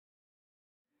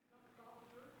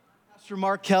Pastor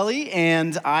Mark Kelly,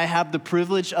 and I have the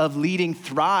privilege of leading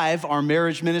Thrive, our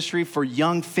marriage ministry for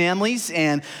young families.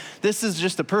 And this is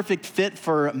just a perfect fit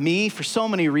for me for so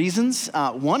many reasons,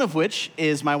 one of which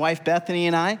is my wife Bethany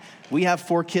and I. We have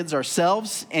 4 kids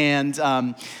ourselves, and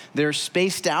they're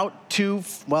spaced out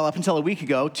up until a week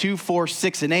ago, 2, 4,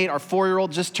 6, and 8. Our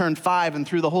 4-year-old just turned 5 and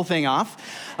threw the whole thing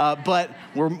off, but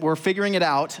we're figuring it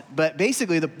out. But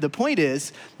basically, the point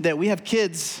is that we have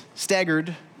kids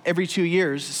staggered every 2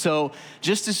 years. So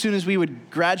just as soon as we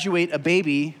would graduate a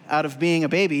baby out of being a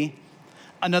baby,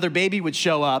 another baby would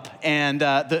show up, and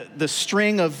the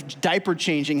string of diaper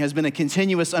changing has been a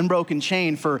continuous, unbroken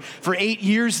chain for 8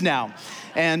 years now.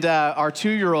 And our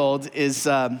 2-year-old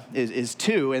is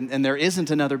 2, and there isn't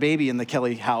another baby in the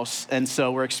Kelly house, and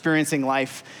so we're experiencing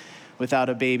life without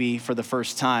a baby for the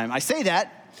first time. I say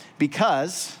that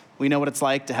because we know what it's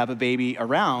like to have a baby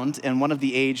around, and one of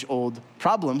the age-old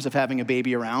problems of having a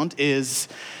baby around is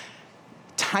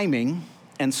timing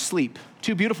and sleep.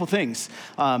 2 beautiful things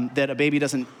that a baby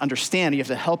doesn't understand. You have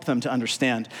to help them to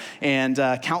understand. And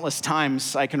countless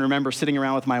times I can remember sitting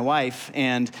around with my wife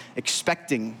and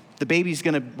expecting the baby's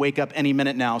gonna wake up any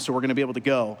minute now, so we're gonna be able to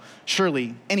go.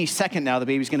 Surely, any second now, the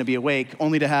baby's gonna be awake,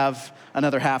 only to have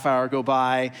another half hour go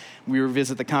by. We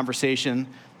revisit the conversation.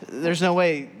 There's no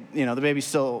way, the baby's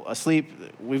still asleep.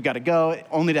 We've got to go,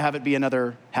 only to have it be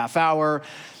another half hour.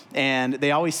 And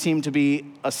they always seem to be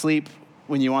asleep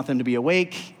when you want them to be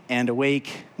awake, and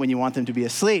awake when you want them to be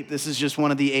asleep. This is just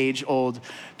one of the age-old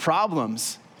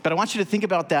problems. But I want you to think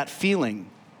about that feeling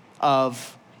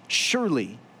of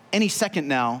surely any second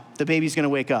now, the baby's gonna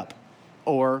wake up.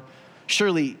 Or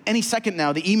surely any second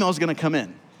now, the email's gonna come in.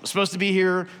 It was supposed to be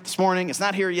here this morning. It's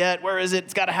not here yet. Where is it?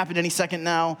 It's gotta happen any second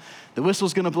now. The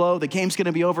whistle's gonna blow. The game's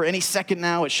gonna be over any second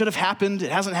now. It should have happened.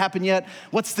 It hasn't happened yet.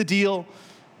 What's the deal?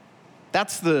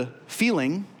 That's the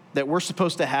feeling that we're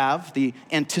supposed to have, the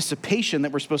anticipation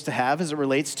that we're supposed to have as it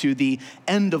relates to the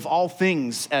end of all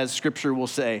things, as Scripture will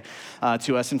say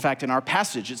to us. In fact, in our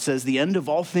passage, it says the end of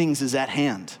all things is at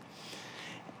hand.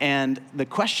 And the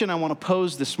question I want to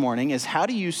pose this morning is, how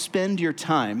do you spend your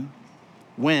time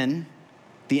when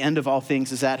the end of all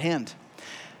things is at hand?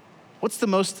 What's the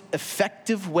most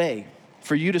effective way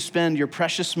for you to spend your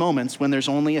precious moments when there's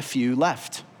only a few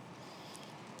left?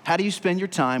 How do you spend your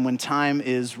time when time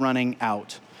is running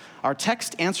out? Our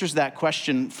text answers that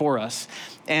question for us,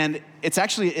 and it's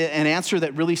actually an answer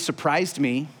that really surprised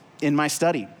me in my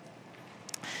study.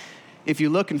 If you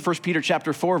look in 1 Peter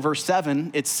chapter 4, verse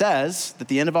 7, it says that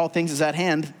the end of all things is at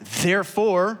hand.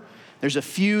 Therefore, there's a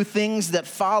few things that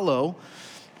follow.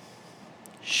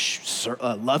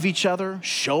 Love each other,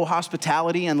 show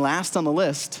hospitality, and last on the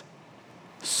list,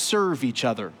 serve each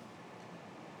other.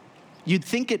 You'd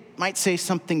think it might say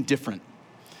something different.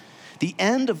 The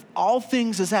end of all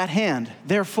things is at hand.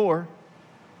 Therefore,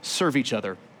 serve each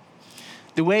other.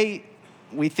 The way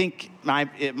we think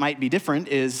it might be different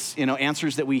is,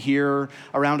 answers that we hear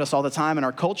around us all the time in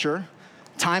our culture.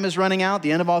 Time is running out.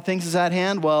 The end of all things is at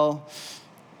hand. Well,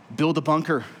 build a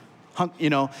bunker.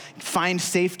 Find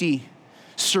safety.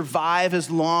 Survive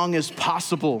as long as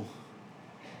possible.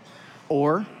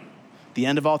 Or, the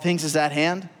end of all things is at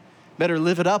hand. Better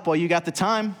live it up while you got the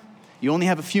time. You only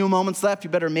have a few moments left. You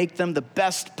better make them the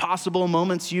best possible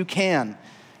moments you can.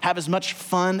 Have as much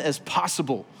fun as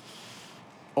possible.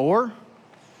 Or,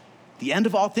 the end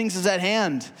of all things is at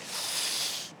hand.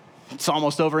 It's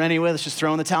almost over anyway. Let's just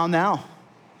throw in the towel now.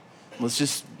 Let's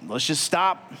just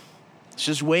stop. Let's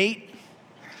just wait.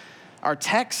 Our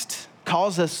text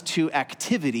calls us to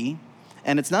activity,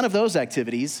 and it's none of those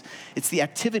activities. It's the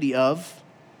activity of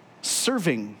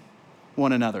serving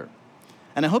one another.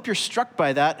 And I hope you're struck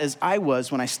by that as I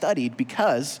was when I studied,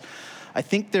 because I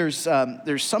think there's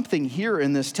something here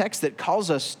in this text that calls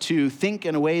us to think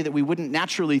in a way that we wouldn't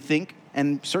naturally think,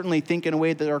 and certainly think in a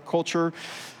way that our culture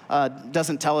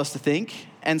doesn't tell us to think.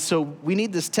 And so we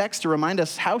need this text to remind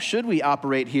us, how should we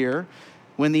operate here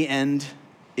when the end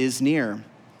is near?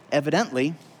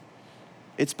 Evidently,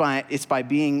 it's by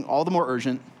being all the more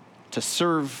urgent to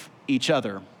serve each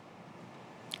other.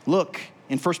 Look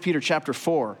in 1 Peter chapter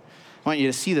 4. I want you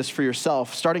to see this for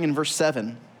yourself, starting in verse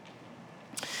 7.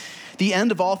 The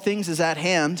end of all things is at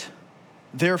hand.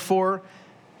 Therefore,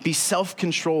 be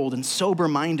self-controlled and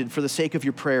sober-minded for the sake of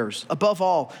your prayers. Above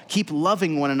all, keep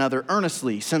loving one another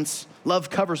earnestly, since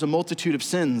love covers a multitude of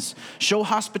sins. Show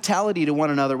hospitality to one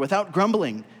another without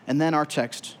grumbling. And then our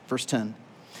text, verse 10.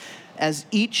 As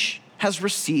each has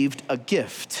received a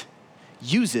gift,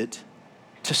 use it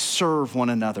to serve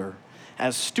one another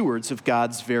as stewards of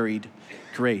God's varied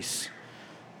grace.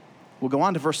 We'll go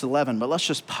on to verse 11, but let's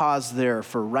just pause there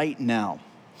for right now.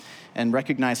 and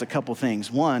recognize a couple things.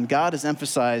 One, God is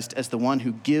emphasized as the one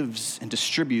who gives and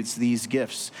distributes these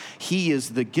gifts. He is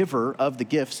the giver of the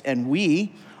gifts, and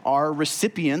we are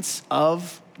recipients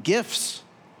of gifts.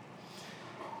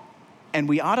 And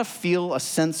we ought to feel a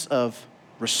sense of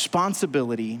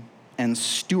responsibility and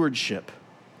stewardship.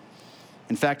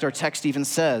 In fact, our text even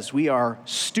says we are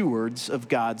stewards of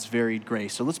God's varied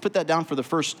grace. So let's put that down for the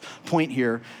first point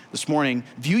here this morning.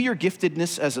 View your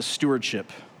giftedness as a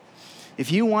stewardship.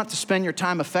 If you want to spend your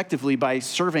time effectively by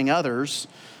serving others,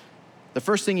 the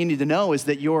first thing you need to know is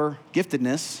that your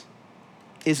giftedness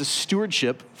is a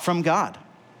stewardship from God.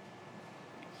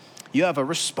 You have a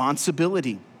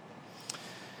responsibility.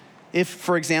 If,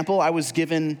 for example, I was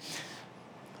given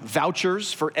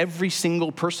vouchers for every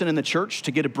single person in the church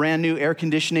to get a brand new air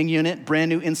conditioning unit, brand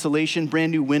new insulation,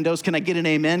 brand new windows. Can I get an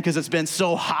amen? Because it's been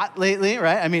so hot lately,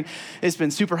 right? I mean, it's been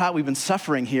super hot. We've been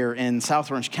suffering here in South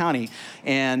Orange County.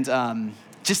 And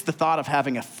just the thought of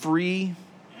having a free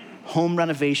home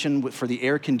renovation for the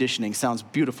air conditioning sounds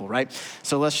beautiful, right?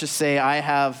 So let's just say I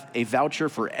have a voucher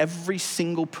for every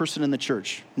single person in the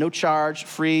church. No charge,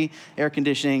 free air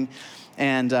conditioning.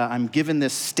 And I'm given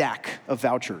this stack of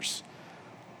vouchers.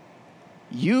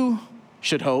 You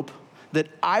should hope that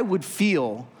I would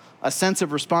feel a sense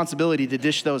of responsibility to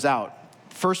dish those out.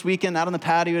 First weekend out on the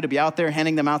patio, to be out there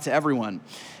handing them out to everyone.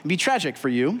 It'd be tragic for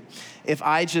you if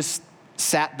I just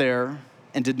sat there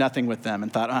and did nothing with them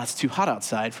and thought, oh, it's too hot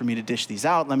outside for me to dish these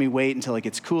out. Let me wait until it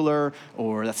gets cooler,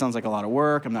 or that sounds like a lot of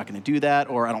work. I'm not going to do that,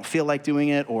 or I don't feel like doing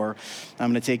it, or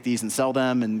I'm going to take these and sell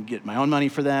them and get my own money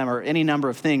for them, or any number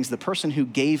of things. The person who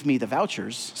gave me the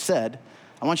vouchers said,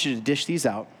 I want you to dish these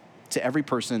out to every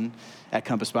person at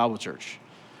Compass Bible Church.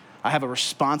 I have a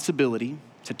responsibility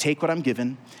to take what I'm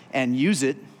given and use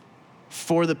it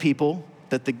for the people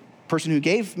that the person who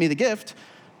gave me the gift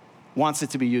wants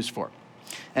it to be used for.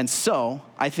 And so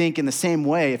I think in the same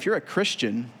way, if you're a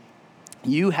Christian,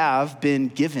 you have been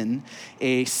given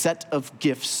a set of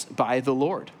gifts by the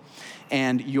Lord.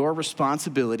 And your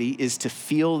responsibility is to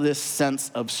feel this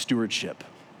sense of stewardship.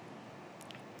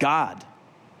 God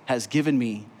has given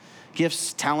me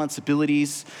gifts, talents,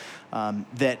 abilities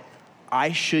that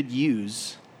I should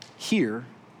use here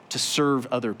to serve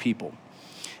other people.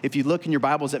 If you look in your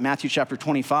Bibles at Matthew chapter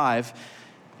 25,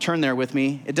 turn there with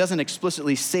me. It doesn't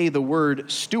explicitly say the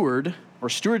word steward or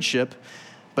stewardship,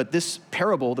 but this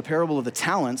parable, the parable of the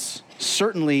talents,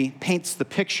 certainly paints the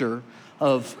picture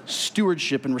of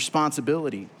stewardship and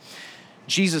responsibility.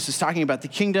 Jesus is talking about the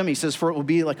kingdom. He says, for it will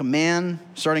be like a man,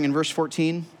 starting in verse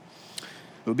 14,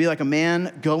 it would be like a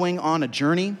man going on a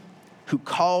journey who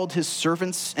called his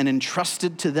servants and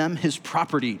entrusted to them his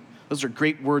property. Those are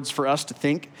great words for us to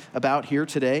think about here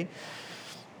today.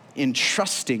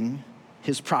 Entrusting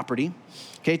his property.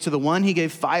 Okay, to the one he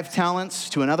gave 5 talents,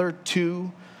 to another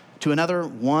 2, to another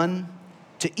 1,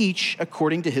 to each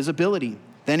according to his ability.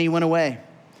 Then he went away.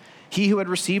 He who had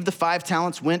received the 5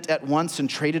 talents went at once and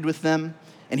traded with them,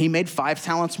 and he made 5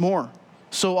 talents more.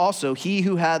 So also he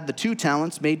who had the 2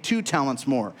 talents made 2 talents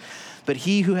more. But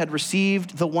he who had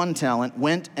received the 1 talent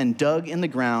went and dug in the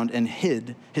ground and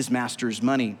hid his master's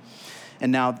money.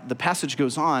 And now the passage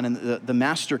goes on, and the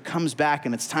master comes back,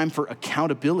 and it's time for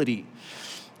accountability.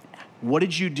 What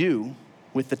did you do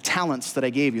with the talents that I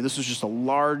gave you? This was just a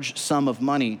large sum of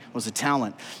money, was a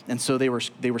talent. And so they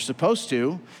were supposed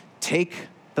to take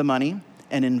the money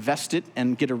and invest it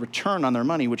and get a return on their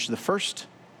money, which the first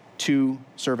 2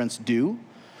 servants do.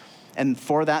 And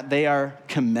for that, they are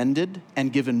commended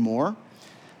and given more.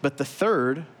 But the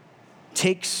third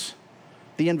takes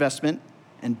the investment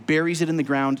and buries it in the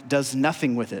ground, does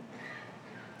nothing with it.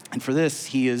 And for this,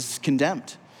 he is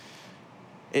condemned.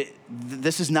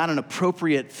 This is not an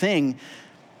appropriate thing.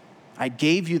 I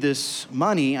gave you this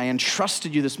money, I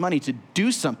entrusted you this money to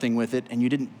do something with it, and you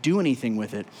didn't do anything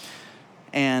with it.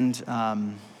 And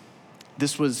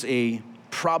this was a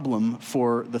problem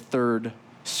for the third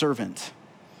servant.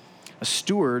 A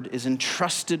steward is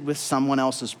entrusted with someone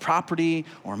else's property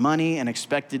or money and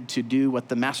expected to do what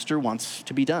the master wants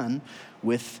to be done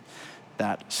with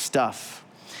that stuff.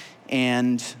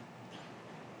 And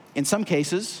in some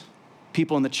cases,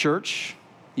 people in the church,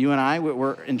 you and I,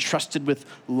 we're entrusted with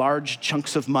large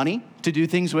chunks of money to do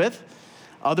things with.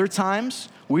 Other times,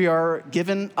 we are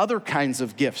given other kinds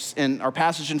of gifts. And our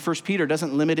passage in 1 Peter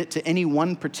doesn't limit it to any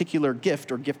one particular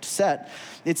gift or gift set.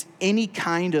 It's any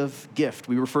kind of gift.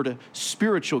 We refer to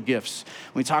spiritual gifts.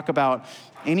 We talk about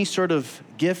any sort of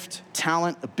gift,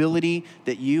 talent, ability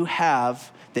that you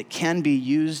have that can be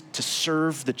used to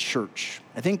serve the church.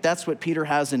 I think that's what Peter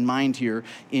has in mind here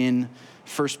in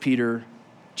 1 Peter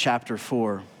chapter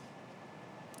 4.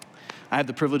 I have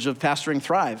the privilege of pastoring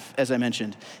Thrive, as I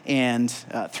mentioned. And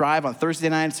Thrive on Thursday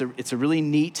nights, it's a really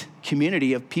neat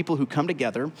community of people who come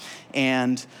together.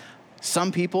 And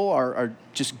some people are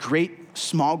just great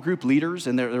small group leaders,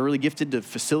 and they're really gifted to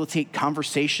facilitate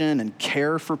conversation and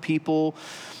care for people.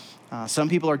 Some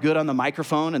people are good on the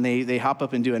microphone, and they hop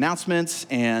up and do announcements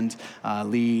and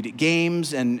lead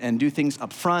games and do things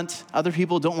up front. Other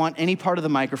people don't want any part of the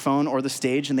microphone or the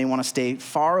stage, and they want to stay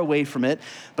far away from it,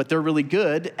 but they're really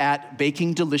good at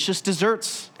baking delicious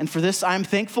desserts. And for this, I'm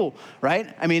thankful,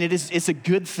 right? I mean, it's a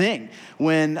good thing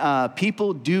when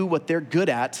people do what they're good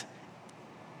at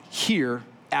here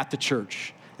at the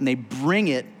church, and they bring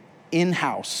it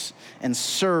in-house and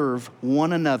serve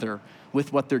one another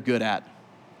with what they're good at.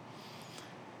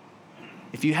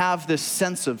 If you have this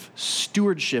sense of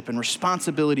stewardship and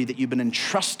responsibility that you've been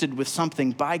entrusted with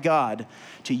something by God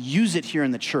to use it here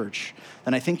in the church,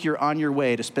 then I think you're on your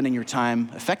way to spending your time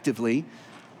effectively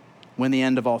when the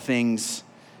end of all things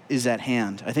is at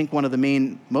hand. I think one of the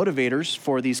main motivators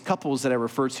for these couples that I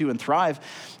refer to in Thrive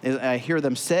is I hear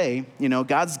them say,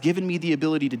 God's given me the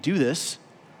ability to do this.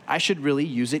 I should really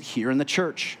use it here in the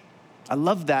church. I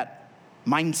love that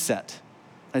mindset.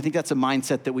 I think that's a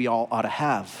mindset that we all ought to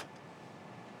have.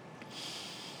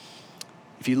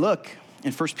 If you look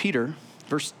in 1 Peter,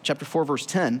 chapter 4, verse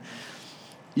 10,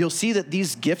 you'll see that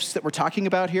these gifts that we're talking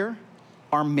about here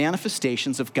are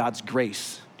manifestations of God's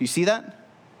grace. Do you see that?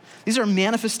 These are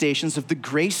manifestations of the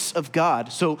grace of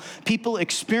God. So people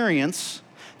experience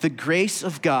the grace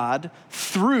of God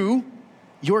through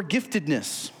your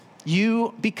giftedness.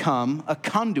 You become a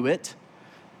conduit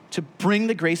to bring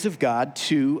the grace of God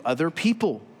to other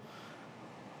people.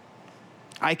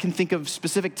 I can think of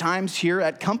specific times here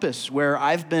at Compass where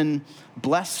I've been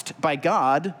blessed by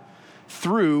God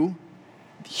through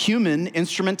human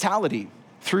instrumentality,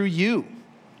 through you.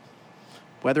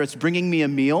 Whether it's bringing me a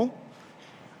meal,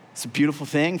 it's a beautiful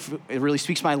thing. It really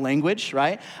speaks my language,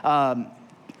 right?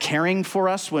 Caring for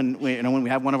us when we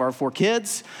have one of our 4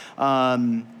 kids,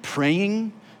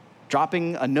 praying,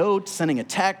 dropping a note, sending a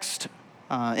text,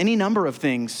 any number of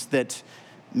things that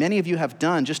many of you have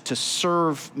done just to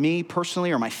serve me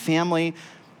personally or my family.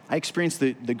 I experienced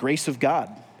the grace of God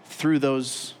through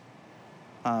those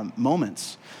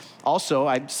moments. Also,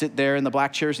 I sit there in the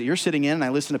black chairs that you're sitting in, and I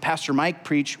listen to Pastor Mike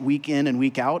preach week in and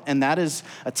week out, and that is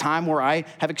a time where I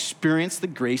have experienced the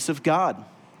grace of God.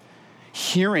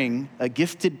 Hearing a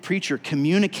gifted preacher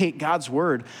communicate God's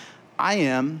word, I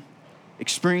am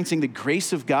experiencing the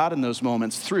grace of God in those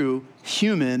moments through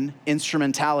human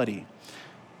instrumentality.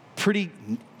 Pretty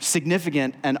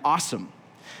significant and awesome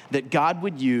that God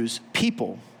would use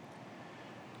people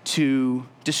to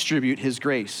distribute his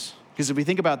grace. Because if we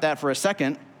think about that for a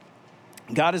second,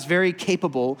 God is very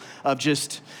capable of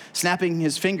just snapping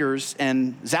his fingers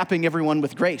and zapping everyone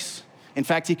with grace. In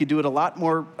fact, he could do it a lot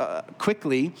more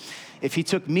quickly if he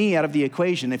took me out of the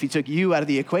equation, if he took you out of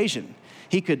the equation.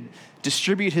 He could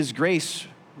distribute his grace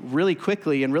really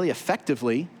quickly and really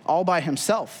effectively all by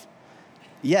himself.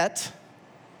 Yet,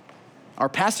 our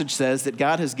passage says that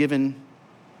God has given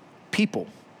people,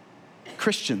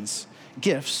 Christians,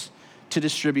 gifts to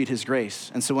distribute his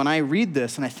grace. And so when I read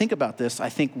this and I think about this, I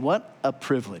think what a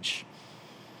privilege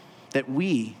that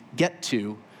we get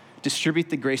to distribute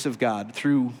the grace of God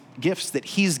through gifts that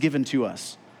he's given to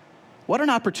us. What an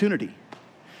opportunity.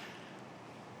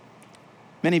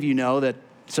 Many of you know that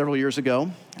several years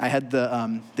ago, I had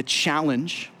the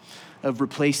challenge of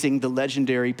replacing the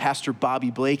legendary Pastor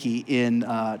Bobby Blakey in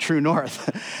True North.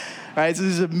 All right, so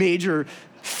this is a major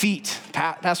feat.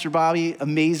 Pastor Bobby,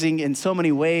 amazing in so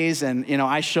many ways, and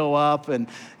I show up, and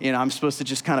I'm supposed to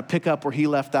just kind of pick up where he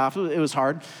left off. It was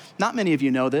hard. Not many of you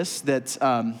know this, that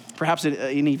perhaps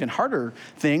an even harder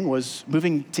thing was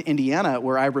moving to Indiana,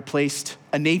 where I replaced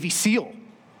a Navy SEAL.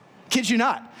 Kid you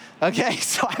not. Okay,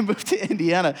 so I moved to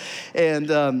Indiana,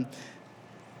 and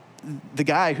the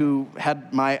guy who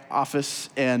had my office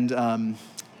and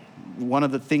one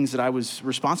of the things that I was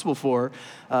responsible for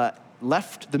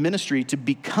left the ministry to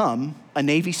become a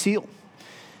Navy SEAL.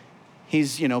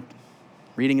 He's,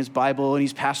 reading his Bible and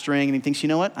he's pastoring and he thinks, you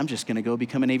know what? I'm just going to go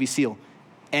become a Navy SEAL.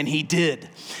 And he did,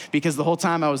 because the whole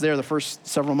time I was there, the first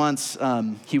several months,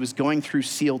 he was going through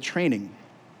SEAL training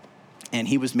and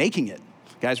he was making it.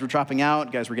 Guys were dropping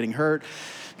out, guys were getting hurt,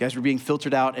 guys were being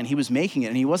filtered out, and he was making it.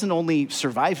 And he wasn't only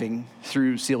surviving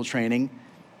through SEAL training,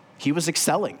 he was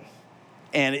excelling.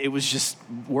 And it was just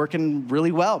working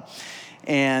really well.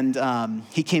 And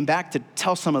he came back to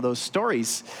tell some of those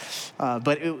stories.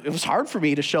 But it was hard for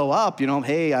me to show up.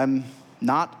 Hey, I'm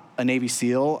not a Navy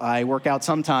SEAL. I work out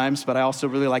sometimes, but I also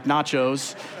really like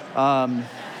nachos.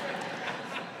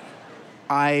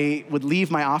 I would leave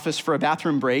my office for a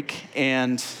bathroom break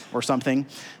or something.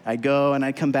 I'd go and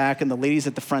I'd come back, and the ladies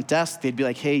at the front desk, they'd be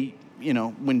like, hey,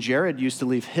 when Jared used to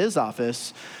leave his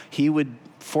office, he would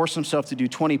force himself to do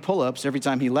 20 pull-ups every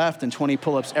time he left and 20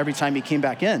 pull-ups every time he came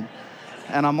back in.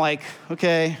 And I'm like,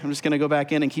 okay, I'm just gonna go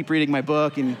back in and keep reading my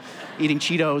book and eating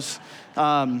Cheetos.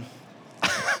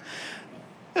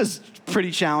 It was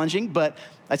pretty challenging, but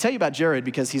I tell you about Jared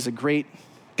because he's a great,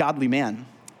 godly man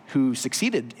who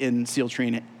succeeded in SEAL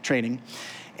training.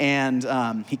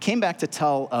 And he came back to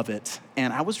tell of it,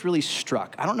 and I was really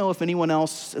struck. I don't know if anyone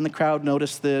else in the crowd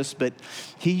noticed this, but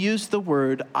he used the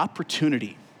word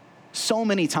opportunity so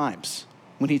many times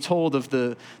when he told of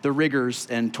the rigors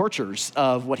and tortures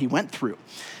of what he went through.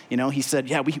 He said,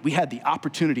 yeah, we had the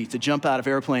opportunity to jump out of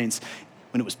airplanes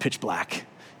when it was pitch black.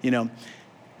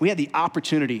 We had the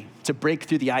opportunity to break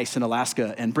through the ice in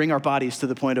Alaska and bring our bodies to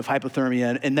the point of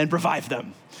hypothermia and then revive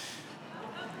them.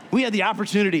 We had the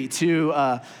opportunity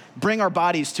to bring our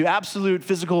bodies to absolute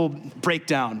physical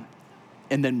breakdown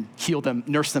and then heal them,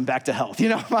 nurse them back to health.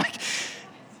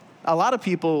 A lot of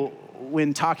people,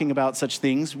 when talking about such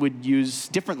things, would use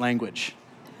different language.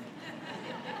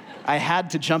 I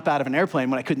had to jump out of an airplane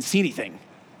when I couldn't see anything.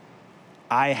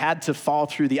 I had to fall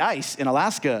through the ice in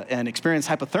Alaska and experience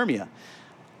hypothermia.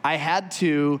 I had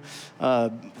to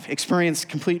experience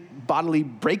complete bodily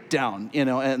breakdown,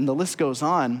 and the list goes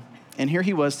on. And here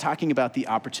he was talking about the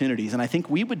opportunities. And I think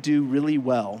we would do really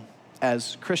well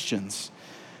as Christians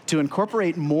to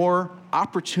incorporate more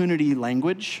opportunity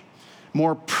language,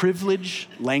 more privilege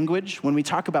language. When we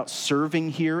talk about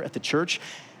serving here at the church,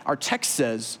 our text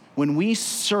says, when we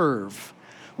serve,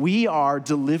 we are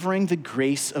delivering the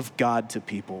grace of God to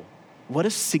people. What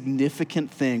a significant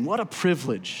thing. What a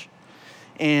privilege.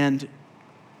 And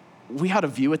we ought to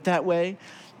view it that way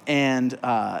and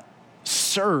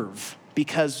serve,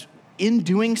 because in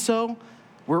doing so,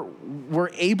 we're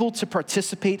able to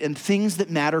participate in things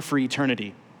that matter for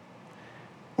eternity.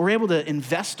 We're able to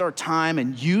invest our time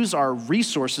and use our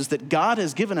resources that God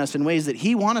has given us in ways that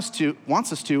he wants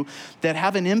us to that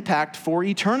have an impact for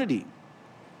eternity.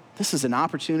 This is an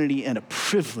opportunity and a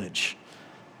privilege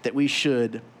that we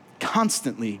should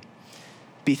constantly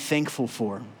be thankful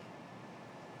for.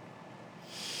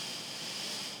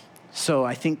 So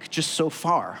I think just so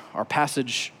far, our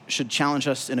passage should challenge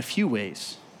us in a few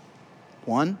ways.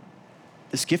 One,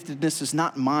 this giftedness is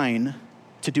not mine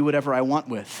to do whatever I want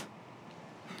with.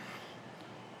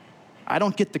 I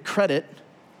don't get the credit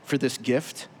for this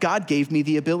gift. God gave me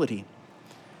the ability.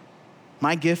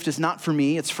 My gift is not for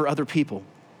me, it's for other people.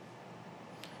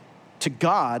 To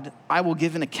God, I will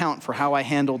give an account for how I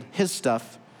handled his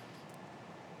stuff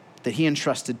that he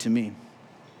entrusted to me.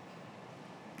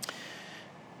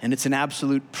 And it's an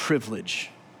absolute privilege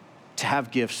to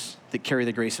have gifts that carry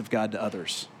the grace of God to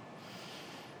others.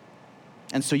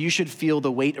 And so you should feel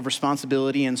the weight of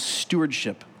responsibility and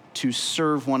stewardship to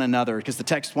serve one another, because the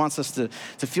text wants us to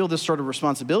feel this sort of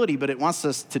responsibility, but it wants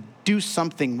us to do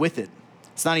something with it.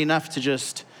 It's not enough to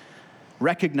just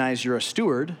recognize you're a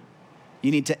steward.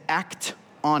 You need to act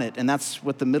on it, and that's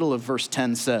what the middle of verse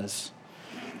 10 says.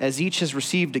 As each has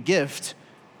received a gift,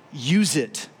 use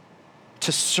it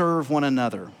to serve one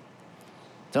another.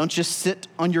 Don't just sit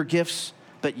on your gifts,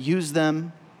 but use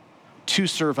them to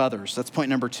serve others. That's point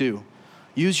number 2.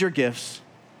 Use your gifts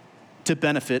to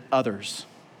benefit others.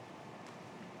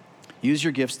 Use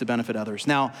your gifts to benefit others.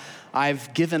 Now,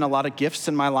 I've given a lot of gifts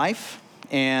in my life,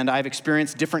 and I've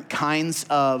experienced different kinds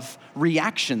of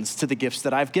reactions to the gifts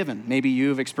that I've given. Maybe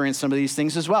you've experienced some of these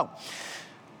things as well.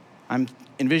 I'm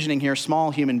envisioning here small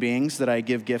human beings that I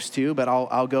give gifts to, but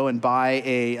I'll go and buy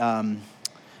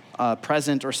a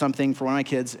present or something for one of my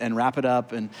kids and wrap it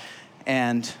up,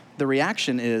 and the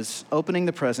reaction is opening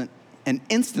the present and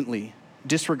instantly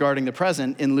disregarding the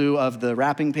present in lieu of the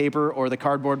wrapping paper or the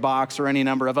cardboard box or any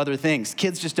number of other things.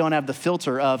 Kids just don't have the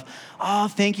filter of, oh,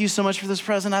 thank you so much for this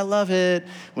present, I love it,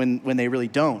 when they really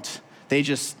don't. They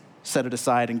just set it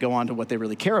aside and go on to what they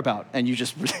really care about. And you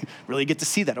just really get to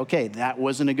see that, okay, that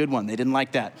wasn't a good one. They didn't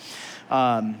like that.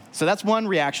 So that's one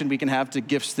reaction we can have to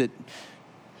gifts that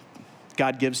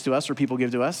God gives to us or people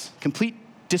give to us. Complete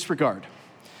disregard.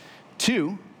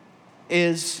 2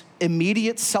 is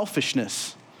immediate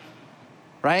selfishness,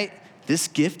 right? This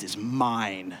gift is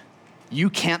mine.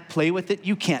 You can't play with it.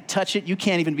 You can't touch it. You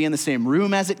can't even be in the same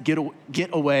room as it.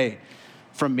 Get away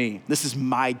from me. This is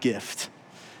my gift.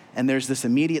 And there's this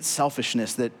immediate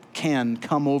selfishness that can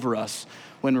come over us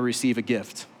when we receive a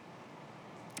gift.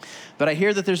 But I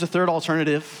hear that there's a third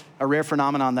alternative, a rare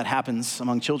phenomenon that happens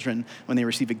among children when they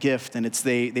receive a gift, and it's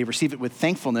they receive it with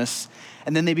thankfulness,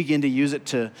 and then they begin to use it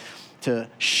to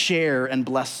share and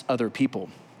bless other people.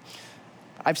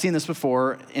 I've seen this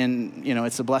before, and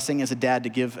it's a blessing as a dad to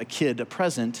give a kid a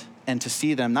present and to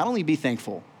see them not only be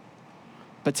thankful,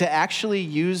 but to actually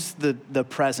use the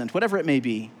present, whatever it may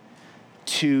be,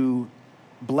 to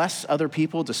bless other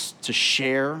people, to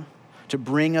share, to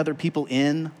bring other people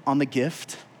in on the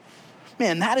gift.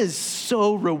 Man, that is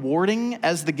so rewarding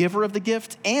as the giver of the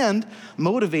gift and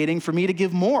motivating for me to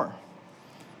give more.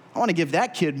 I want to give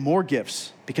that kid more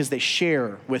gifts because they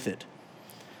share with it.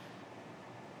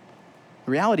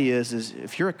 The reality is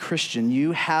if you're a Christian,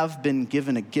 you have been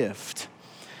given a gift,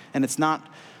 and it's not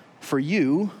for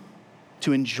you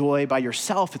to enjoy by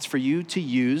yourself. It's for you to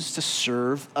use to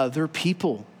serve other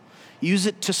people. Use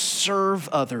it to serve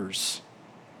others.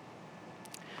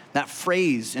 That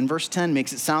phrase in verse 10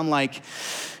 makes it sound like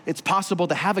it's possible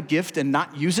to have a gift and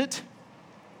not use it.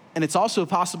 And it's also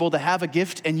possible to have a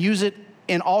gift and use it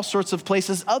in all sorts of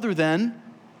places other than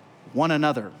one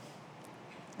another.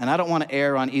 And I don't want to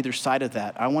err on either side of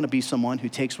that. I want to be someone who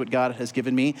takes what God has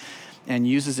given me and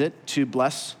uses it to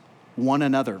bless one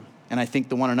another. And I think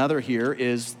the one another here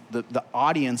is the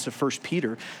audience of 1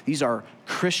 Peter. These are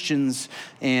Christians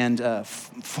and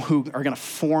who are going to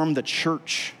form the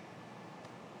church.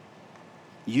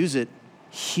 Use it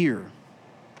here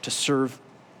to serve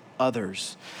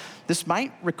others. This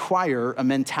might require a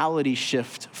mentality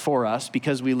shift for us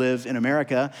because we live in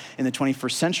America in the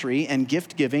 21st century, and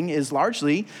gift giving is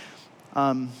largely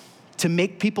to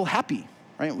make people happy,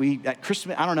 right? At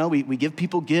Christmas, we give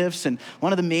people gifts, and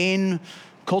one of the main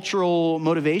cultural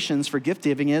motivations for gift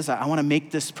giving is I want to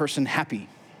make this person happy.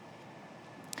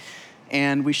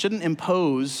 And we shouldn't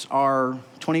impose our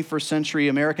 21st century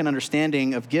American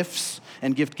understanding of gifts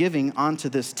and gift giving onto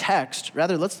this text.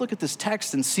 Rather, let's look at this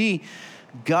text and see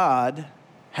God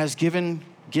has given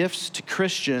gifts to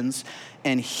Christians,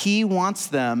 and he wants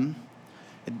them,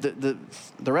 the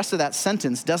rest of that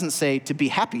sentence doesn't say to be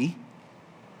happy.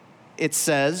 It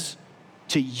says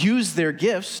to use their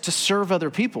gifts to serve other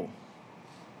people.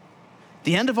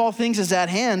 The end of all things is at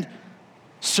hand.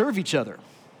 Serve each other.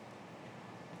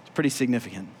 It's pretty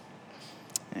significant.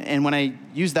 And when I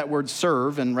use that word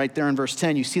serve, and right there in verse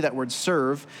 10, you see that word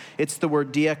serve, it's the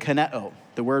word diakoneo,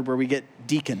 the word where we get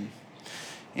deacon.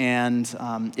 And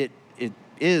it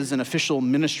is an official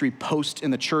ministry post in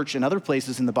the church and other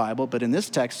places in the Bible, but in this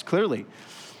text, clearly,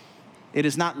 it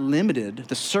is not limited,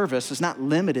 the service is not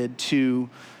limited to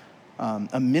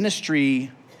a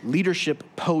ministry leadership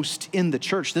post in the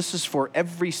church. This is for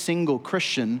every single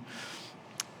Christian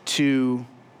to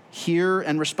hear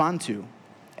and respond to.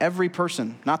 Every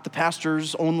person, not the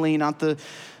pastors only, not the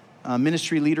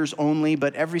ministry leaders only,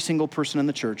 but every single person in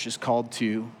the church is called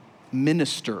to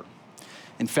minister.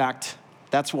 In fact,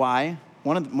 that's why,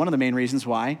 one of the main reasons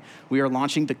why we are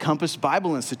launching the Compass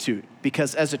Bible Institute,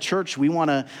 because as a church, we want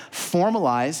to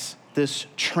formalize this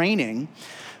training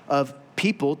of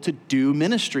people to do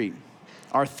ministry.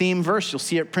 Our theme verse, you'll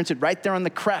see it printed right there on the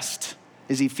crest,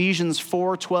 is Ephesians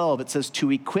 4:12. It says,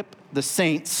 to equip the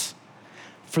saints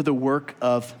for the work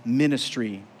of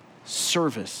ministry,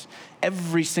 service.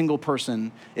 Every single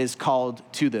person is called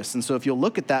to this. And so if you'll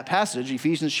look at that passage,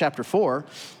 Ephesians chapter 4,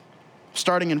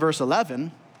 starting in verse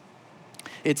 11,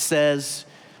 it says,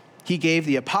 he gave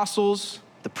the apostles,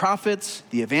 the prophets,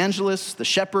 the evangelists, the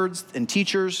shepherds, and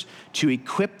teachers to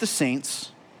equip the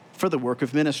saints for the work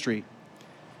of ministry,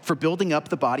 for building up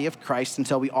the body of Christ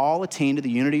until we all attain to the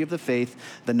unity of the faith,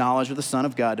 the knowledge of the Son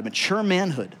of God, to mature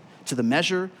manhood, to the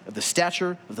measure of the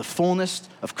stature of the fullness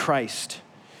of Christ.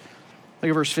 Look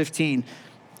at verse 15.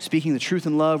 Speaking the truth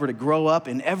in love, we're to grow up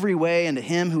in every way into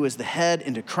him who is the head,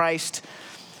 into Christ,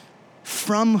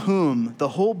 from whom the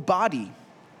whole body,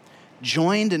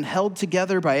 joined and held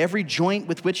together by every joint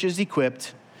with which it is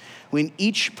equipped, when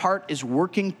each part is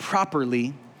working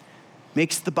properly,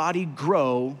 makes the body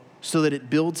grow so that it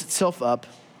builds itself up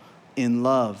in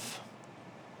love.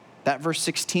 That verse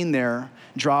 16 there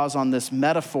draws on this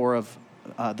metaphor of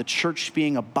the church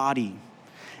being a body,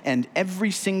 and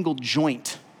every single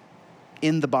joint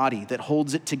in the body that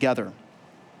holds it together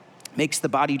makes the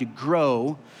body to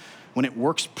grow when it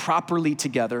works properly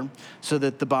together so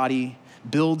that the body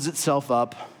builds itself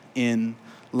up in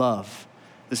love.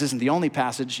 This isn't the only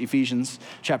passage, Ephesians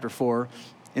chapter 4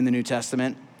 in the New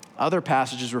Testament. Other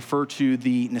passages refer to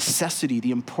the necessity,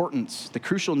 the importance, the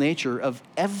crucial nature of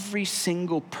every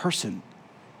single person,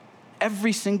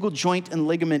 every single joint and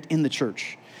ligament in the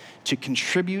church to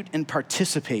contribute and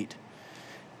participate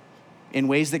in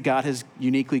ways that God has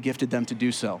uniquely gifted them to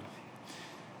do so.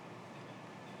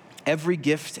 Every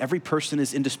gift, every person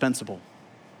is indispensable.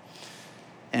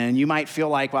 And you might feel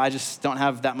like, well, I just don't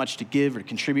have that much to give or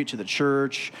contribute to the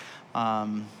church.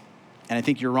 And I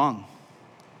think you're wrong.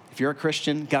 If you're a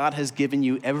Christian, God has given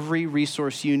you every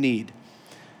resource you need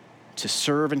to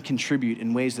serve and contribute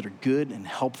in ways that are good and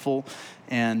helpful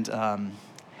and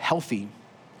healthy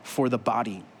for the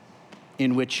body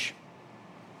in which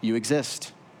you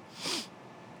exist.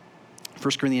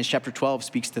 1 Corinthians chapter 12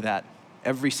 speaks to that.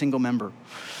 Every single member.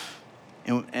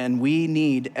 And we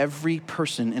need every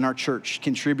person in our church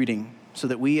contributing so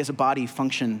that we as a body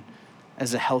function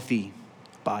as a healthy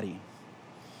body.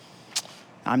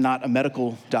 I'm not a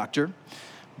medical doctor,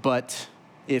 but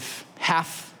if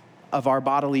half of our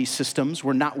bodily systems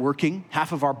were not working,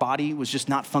 half of our body was just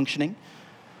not functioning,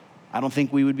 I don't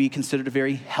think we would be considered a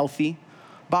very healthy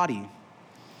body.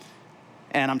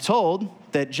 And I'm told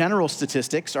that general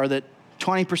statistics are that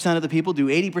 20% of the people do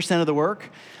 80% of the work.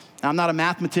 I'm not a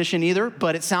mathematician either,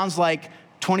 but it sounds like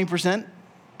 20%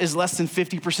 is less than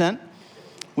 50%,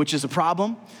 which is a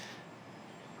problem.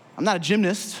 I'm not a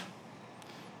gymnast,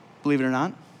 believe it or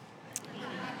not.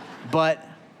 But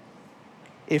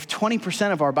if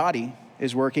 20% of our body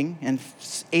is working and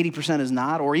 80% is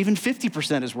not, or even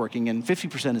 50% is working and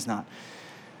 50% is not,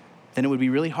 then it would be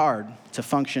really hard to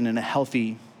function in a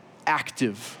healthy,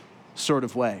 active sort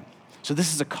of way. So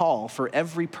this is a call for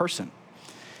every person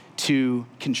to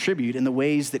contribute in the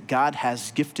ways that God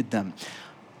has gifted them.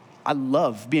 I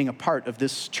love being a part of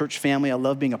this church family. I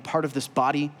love being a part of this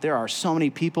body. There are so many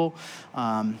people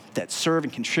that serve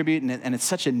and contribute, and it's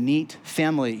such a neat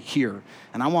family here.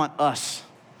 And I want us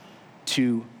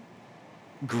to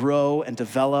grow and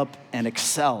develop and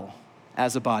excel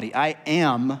as a body. I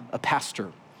am a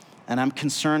pastor, and I'm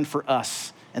concerned for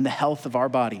us and the health of our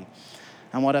body.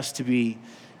 I want us to be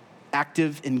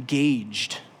active,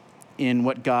 engaged in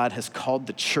what God has called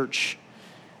the church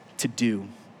to do.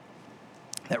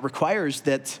 That requires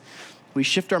that we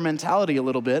shift our mentality a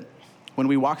little bit when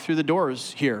we walk through the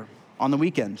doors here on the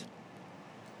weekend.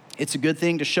 It's a good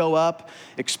thing to show up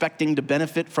expecting to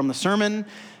benefit from the sermon,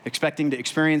 expecting to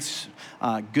experience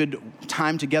good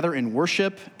time together in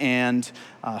worship and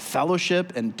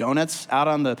fellowship and donuts out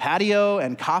on the patio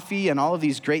and coffee and all of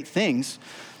these great things.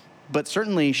 But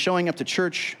certainly showing up to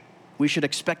church, we should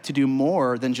expect to do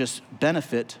more than just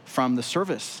benefit from the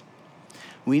service.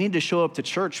 We need to show up to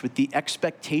church with the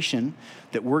expectation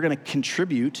that we're going to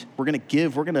contribute, we're going to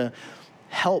give, we're going to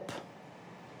help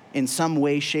in some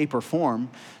way, shape, or form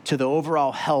to the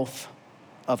overall health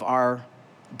of our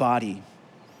body.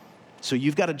 So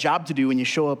you've got a job to do when you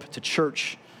show up to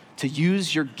church, to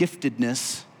use your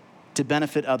giftedness to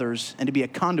benefit others and to be a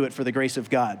conduit for the grace of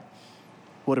God.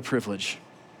 What a privilege.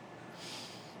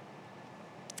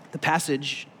 The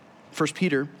passage, 1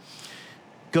 Peter,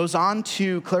 goes on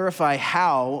to clarify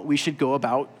how we should go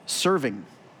about serving.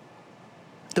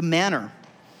 The manner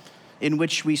in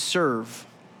which we serve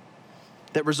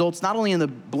that results not only in the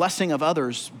blessing of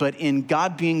others, but in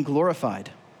God being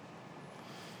glorified.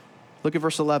 Look at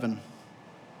verse 11.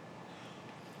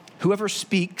 Whoever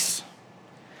speaks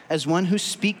as one who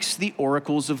speaks the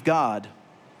oracles of God.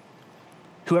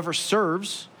 Whoever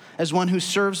serves as one who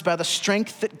serves by the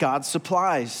strength that God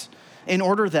supplies, in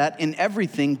order that in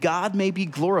everything God may be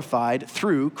glorified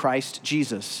through Christ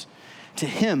Jesus. To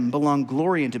him belong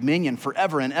glory and dominion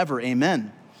forever and ever.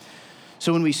 Amen.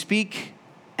 So when we speak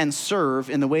and serve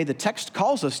in the way the text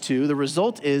calls us to, the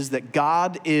result is that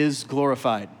God is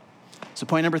glorified. So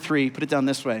point number 3, put it down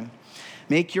this way.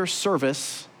 Make your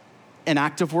service an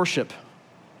act of worship.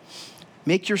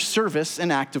 Make your service an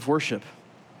act of worship.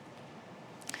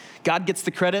 God gets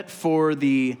the credit for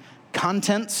the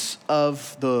contents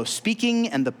of the speaking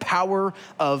and the power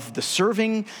of the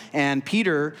serving. And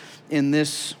Peter, in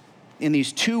these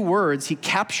 2 words, he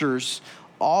captures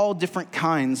all different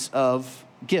kinds of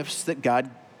gifts that God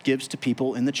gives to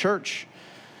people in the church.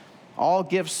 All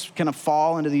gifts kind of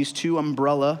fall into these 2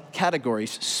 umbrella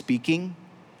categories, speaking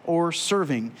or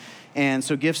serving. And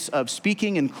so gifts of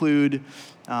speaking include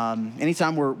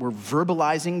anytime we're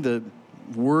verbalizing the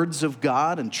words of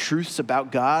God and truths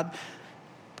about God,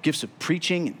 gifts of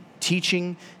preaching and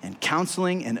teaching and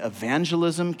counseling and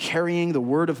evangelism, carrying the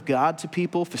word of God to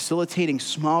people, facilitating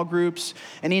small groups,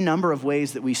 any number of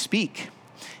ways that we speak.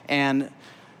 And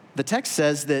the text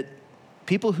says that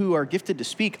people who are gifted to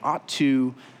speak ought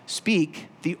to speak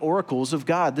the oracles of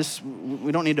God.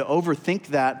 We don't need to overthink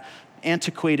that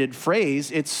antiquated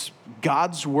phrase. It's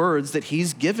God's words that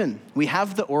he's given. We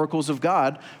have the oracles of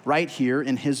God right here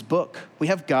in his book. We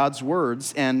have God's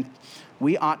words, and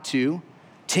we ought to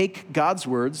take God's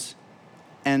words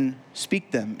and speak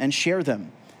them and share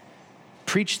them,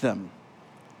 preach them.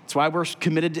 That's why we're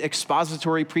committed to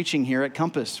expository preaching here at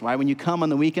Compass. Why when you come on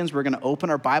the weekends, we're going to open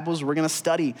our Bibles, we're going to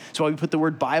study. That's why we put the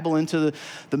word Bible into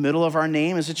the middle of our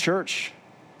name as a church.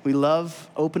 We love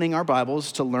opening our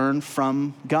Bibles to learn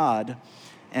from God.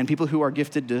 And people who are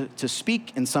gifted to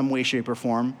speak in some way, shape, or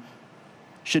form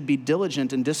should be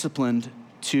diligent and disciplined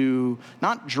to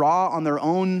not draw on their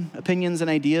own opinions and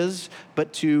ideas,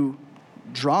 but to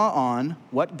draw on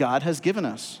what God has given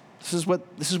us. This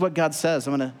is what God says.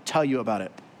 I'm going to tell you about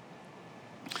it.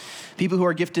 People who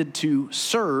are gifted to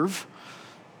serve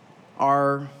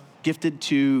are gifted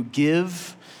to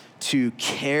give, to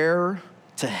care,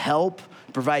 to help,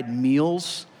 provide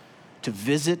meals, to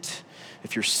visit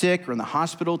if you're sick or in the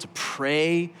hospital, to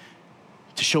pray,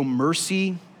 to show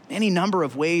mercy, any number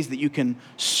of ways that you can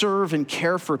serve and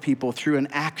care for people through an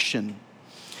action.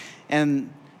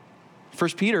 And 1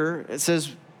 Peter, it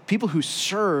says, people who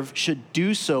serve should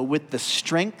do so with the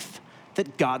strength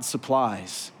that God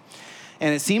supplies.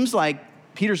 And it seems like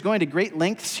Peter's going to great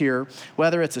lengths here,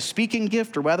 whether it's a speaking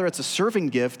gift or whether it's a serving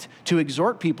gift, to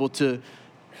exhort people to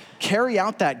carry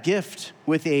out that gift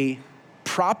with a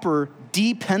proper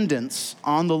dependence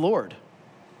on the Lord.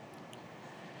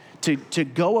 To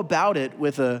go about it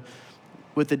with a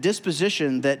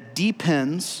disposition that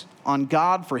depends on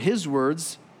God for his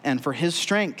words and for his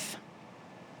strength.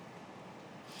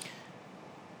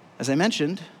 As I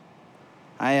mentioned,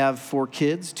 I have 4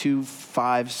 kids, 2,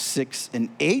 5, 6, and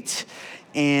 8.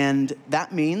 And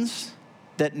that means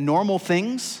that normal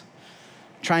things,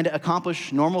 trying to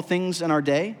accomplish normal things in our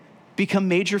day, become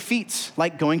major feats,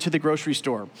 like going to the grocery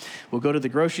store. We'll go to the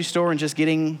grocery store, and just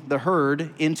getting the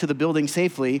herd into the building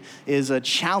safely is a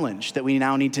challenge that we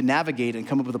now need to navigate and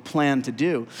come up with a plan to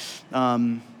do.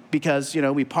 Because,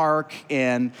 we park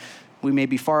and we may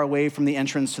be far away from the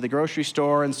entrance to the grocery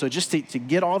store. And so just to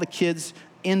get all the kids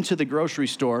into the grocery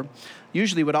store,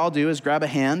 usually what I'll do is grab a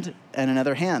hand and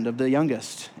another hand of the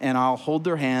youngest, and I'll hold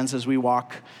their hands as we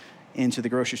walk into the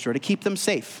grocery store to keep them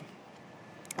safe.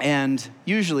 And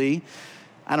usually,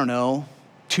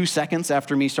 2 seconds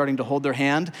after me starting to hold their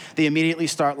hand, they immediately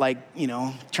start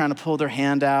trying to pull their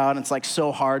hand out. And it's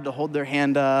so hard to hold their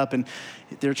hand up, and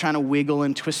they're trying to wiggle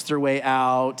and twist their way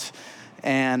out.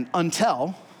 And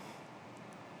until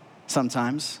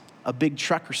sometimes a big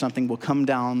truck or something will come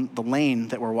down the lane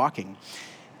that we're walking,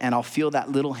 and I'll feel that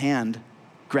little hand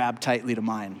grab tightly to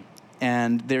mine.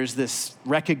 And there's this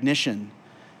recognition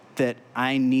that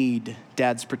I need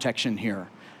Dad's protection here.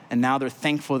 And now they're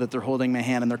thankful that they're holding my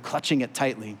hand and they're clutching it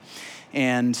tightly.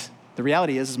 And the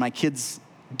reality is my kids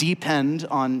depend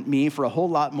on me for a whole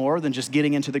lot more than just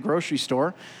getting into the grocery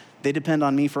store. They depend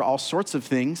on me for all sorts of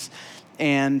things.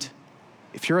 And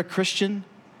if you're a Christian,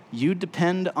 you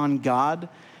depend on God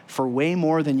for way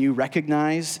more than you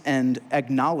recognize and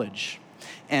acknowledge.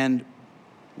 And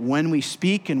when we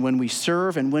speak and when we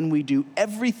serve and when we do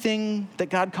everything that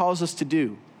God calls us to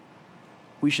do,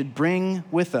 we should bring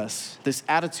with us this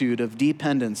attitude of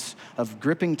dependence, of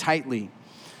gripping tightly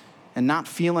and not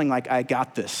feeling like I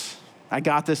got this. I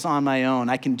got this on my own.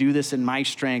 I can do this in my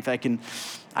strength. I can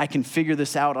figure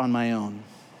this out on my own.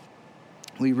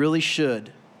 We really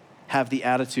should have the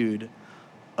attitude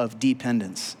of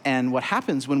dependence. And what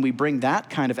happens when we bring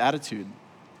that kind of attitude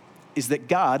is that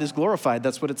God is glorified.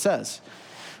 That's what it says.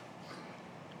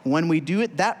 When we do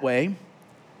it that way,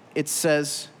 it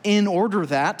says, in order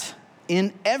that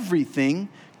in everything,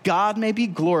 God may be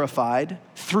glorified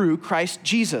through Christ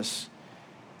Jesus.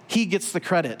 He gets the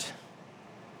credit.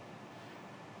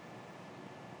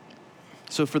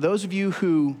 So for those of you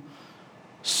who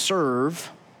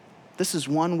serve, this is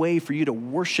one way for you to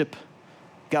worship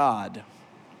God.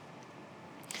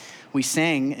 We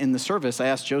sang in the service, I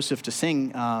asked Joseph to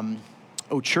sing,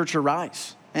 "O Church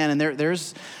Arise." And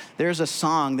there's a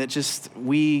song that just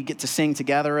we get to sing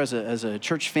together as a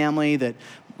church family that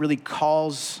really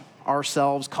calls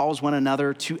one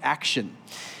another to action.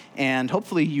 And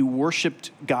hopefully you worshiped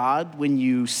God when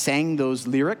you sang those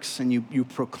lyrics and you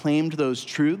proclaimed those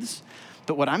truths.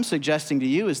 But what I'm suggesting to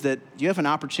you is that you have an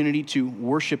opportunity to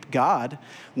worship God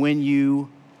when you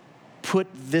put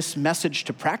this message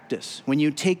to practice. When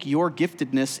you take your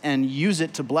giftedness and use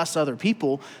it to bless other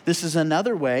people, this is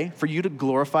another way for you to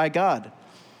glorify God.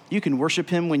 You can worship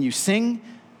him when you sing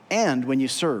and when you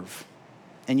serve.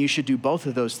 And you should do both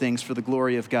of those things for the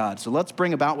glory of God. So let's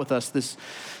bring about with us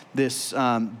this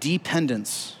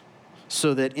dependence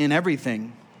so that in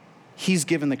everything, he's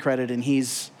given the credit and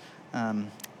he's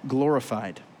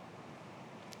glorified.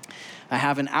 I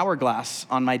have an hourglass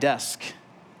on my desk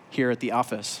here at the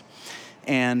office.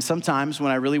 And sometimes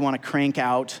when I really want to crank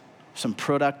out some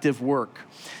productive work,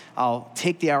 I'll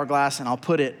take the hourglass and I'll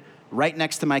put it right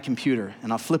next to my computer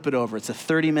and I'll flip it over. It's a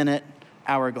 30-minute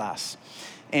hourglass.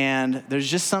 And there's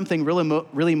just something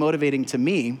really motivating to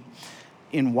me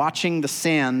in watching the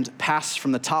sand pass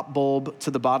from the top bulb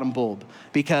to the bottom bulb,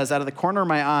 because out of the corner of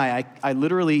my eye, I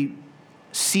literally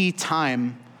see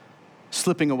time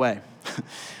slipping away.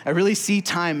 I really see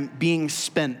time being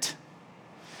spent.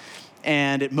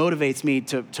 And it motivates me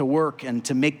to work and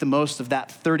to make the most of that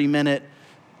 30-minute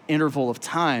interval of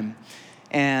time.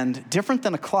 And different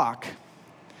than a clock,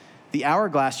 the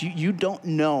hourglass, you don't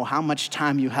know how much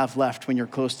time you have left when you're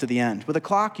close to the end. With a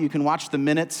clock, you can watch the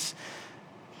minutes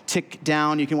tick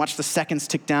down. You can watch the seconds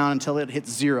tick down until it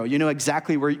hits zero. You know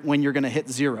exactly when you're going to hit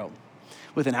zero.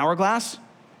 With an hourglass,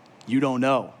 you don't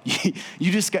know.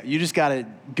 You just got to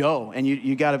go, and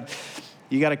you got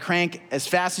to crank as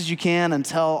fast as you can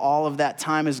until all of that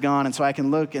time is gone. And so I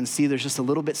can look and see there's just a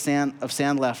little bit of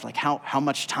sand left. Like how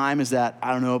much time is that?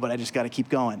 I don't know, but I just got to keep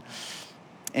going.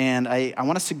 And I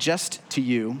want to suggest to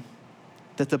you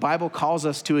that the Bible calls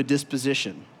us to a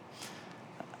disposition.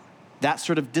 That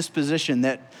sort of disposition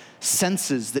that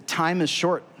senses that time is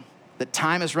short, that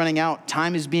time is running out,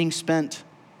 time is being spent.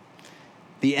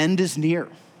 The end is near.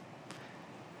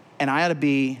 And I ought to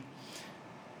be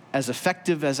as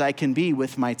effective as I can be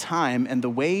with my time. And the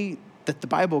way that the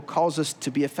Bible calls us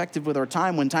to be effective with our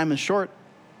time when time is short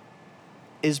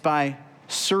is by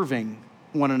serving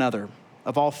one another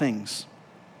of all things.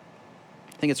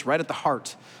 I think it's right at the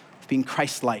heart of being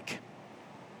Christ-like,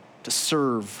 to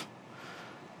serve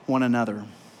one another.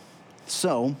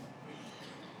 So,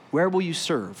 where will you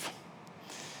serve?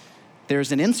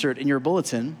 There's an insert in your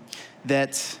bulletin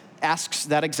that asks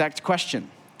that exact question.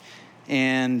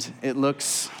 And it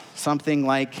looks something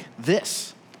like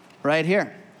this right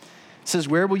here. It says,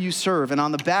 where will you serve? And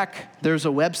on the back, there's a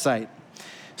website,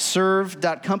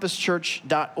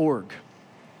 serve.compasschurch.org.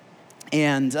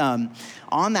 And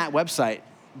on that website,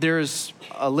 there's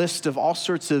a list of all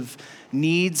sorts of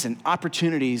needs and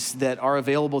opportunities that are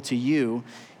available to you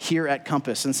here at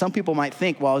Compass. And some people might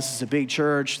think, well, this is a big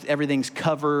church, everything's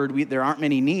covered, there aren't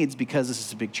many needs because this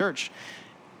is a big church.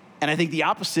 And I think the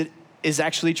opposite is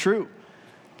actually true.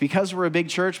 Because we're a big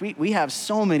church, we have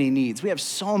so many needs. We have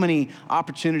so many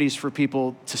opportunities for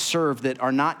people to serve that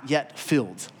are not yet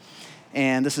filled.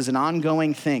 And this is an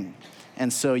ongoing thing.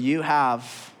 And so you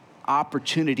have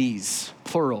opportunities,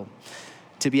 plural,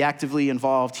 to be actively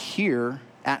involved here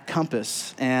at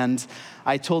Compass. And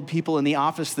I told people in the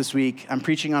office this week, I'm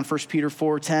preaching on 1 Peter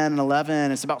 4, 10 and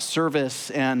 11. It's about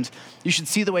service. And you should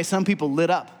see the way some people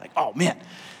lit up. Like, oh, man.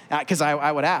 Because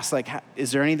I would ask, like,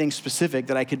 is there anything specific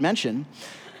that I could mention?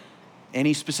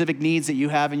 Any specific needs that you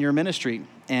have in your ministry?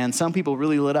 And some people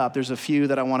really lit up. There's a few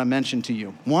that I want to mention to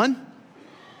you. One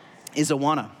is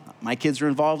Awana. My kids are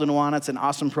involved in Awana. It's an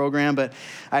awesome program, but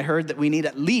I heard that we need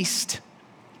at least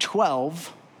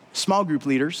 12 small group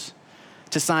leaders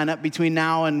to sign up between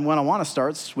now and when Awana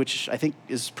starts, which I think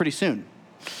is pretty soon.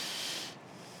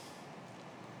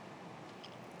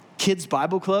 Kids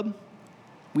Bible Club.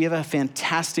 We have a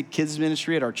fantastic kids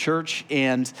ministry at our church,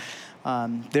 and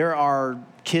there are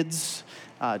kids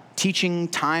teaching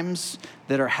times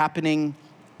that are happening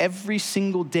every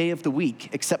single day of the week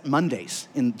except Mondays,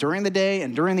 during the day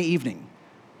and during the evening.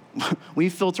 We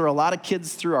filter a lot of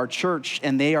kids through our church,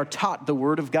 and they are taught the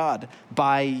Word of God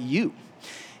by you.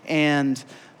 And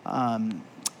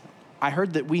I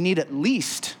heard that we need at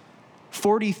least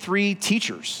 43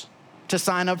 teachers to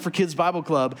sign up for Kids Bible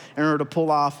Club in order to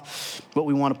pull off what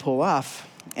we want to pull off.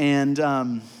 And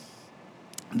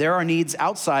there are needs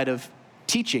outside of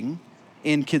teaching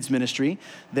in kids ministry.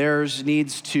 There's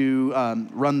needs to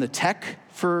run the tech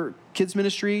for kids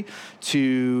ministry,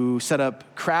 to set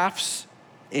up crafts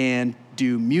and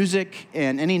do music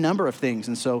and any number of things.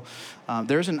 And so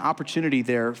there's an opportunity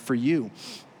there for you.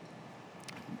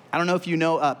 I don't know if you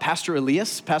know Pastor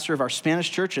Elias, pastor of our Spanish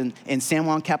church in San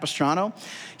Juan Capistrano.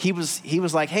 He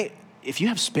was like, hey, if you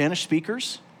have Spanish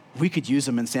speakers, we could use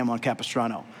them in San Juan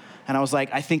Capistrano. And I was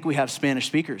like, I think we have Spanish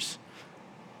speakers.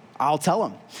 I'll tell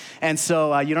them. And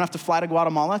so you don't have to fly to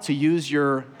Guatemala to use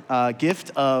your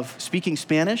gift of speaking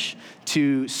Spanish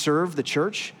to serve the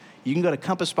church. You can go to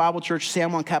Compass Bible Church,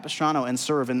 San Juan Capistrano, and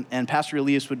serve. And Pastor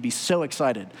Elias would be so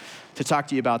excited to talk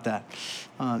to you about that.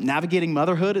 Navigating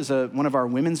Motherhood is one of our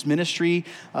women's ministry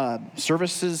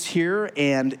services here,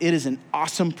 and it is an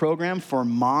awesome program for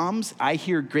moms. I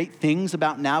hear great things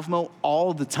about NAVMO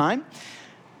all the time,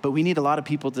 but we need a lot of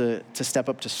people to step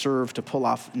up to serve, to pull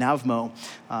off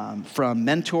NAVMO, from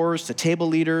mentors to table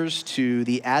leaders to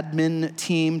the admin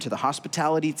team to the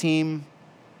hospitality team.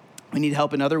 We need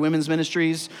help in other women's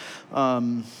ministries,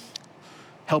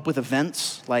 help with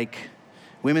events like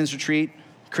women's retreat,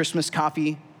 Christmas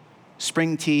coffee,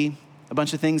 spring tea, a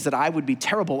bunch of things that I would be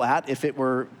terrible at if it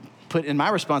were put in my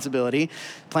responsibility.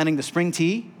 Planning the spring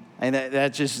tea, And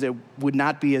that just it would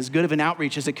not be as good of an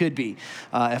outreach as it could be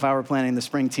if I were planning the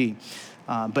spring tea.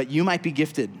 But you might be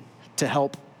gifted to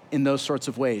help in those sorts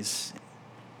of ways,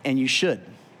 and you should.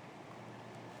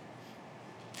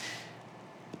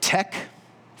 Tech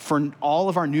for all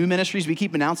of our new ministries. We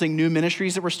keep announcing new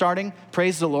ministries that we're starting.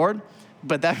 Praise the Lord.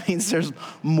 But that means there's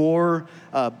more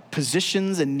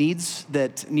positions and needs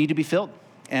that need to be filled.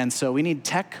 And so we need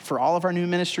tech for all of our new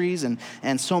ministries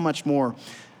and so much more.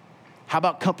 How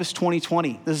about Compass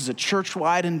 2020? This is a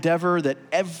church-wide endeavor that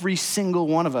every single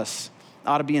one of us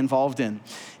ought to be involved in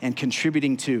and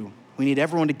contributing to. We need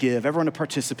everyone to give, everyone to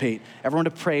participate, everyone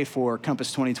to pray for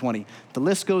Compass 2020. The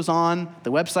list goes on.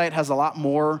 The website has a lot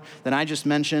more than I just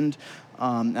mentioned.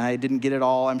 I didn't get it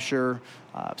all, I'm sure.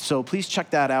 So please check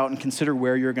that out and consider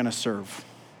where you're going to serve.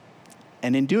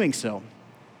 And in doing so,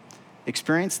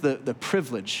 experience the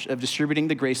privilege of distributing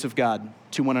the grace of God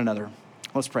to one another.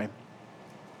 Let's pray.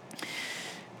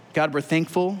 God, we're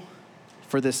thankful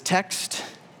for this text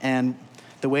and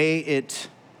the way it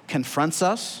confronts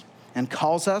us and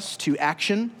calls us to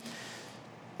action.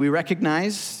 We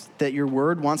recognize that your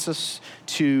word wants us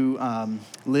to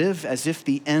live as if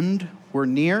the end were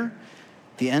near.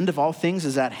 The end of all things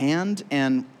is at hand.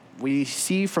 And we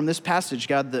see from this passage,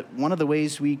 God, that one of the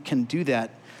ways we can do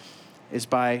that is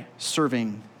by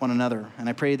serving one another. And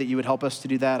I pray that you would help us to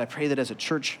do that. I pray that as a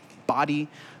church body,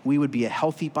 we would be a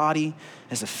healthy body.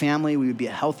 As a family, we would be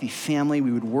a healthy family.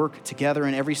 We would work together,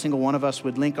 and every single one of us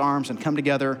would link arms and come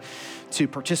together to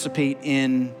participate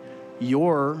in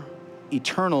your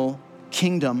eternal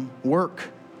kingdom work.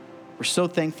 We're so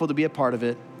thankful to be a part of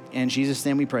it. In Jesus'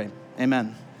 name we pray.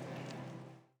 Amen.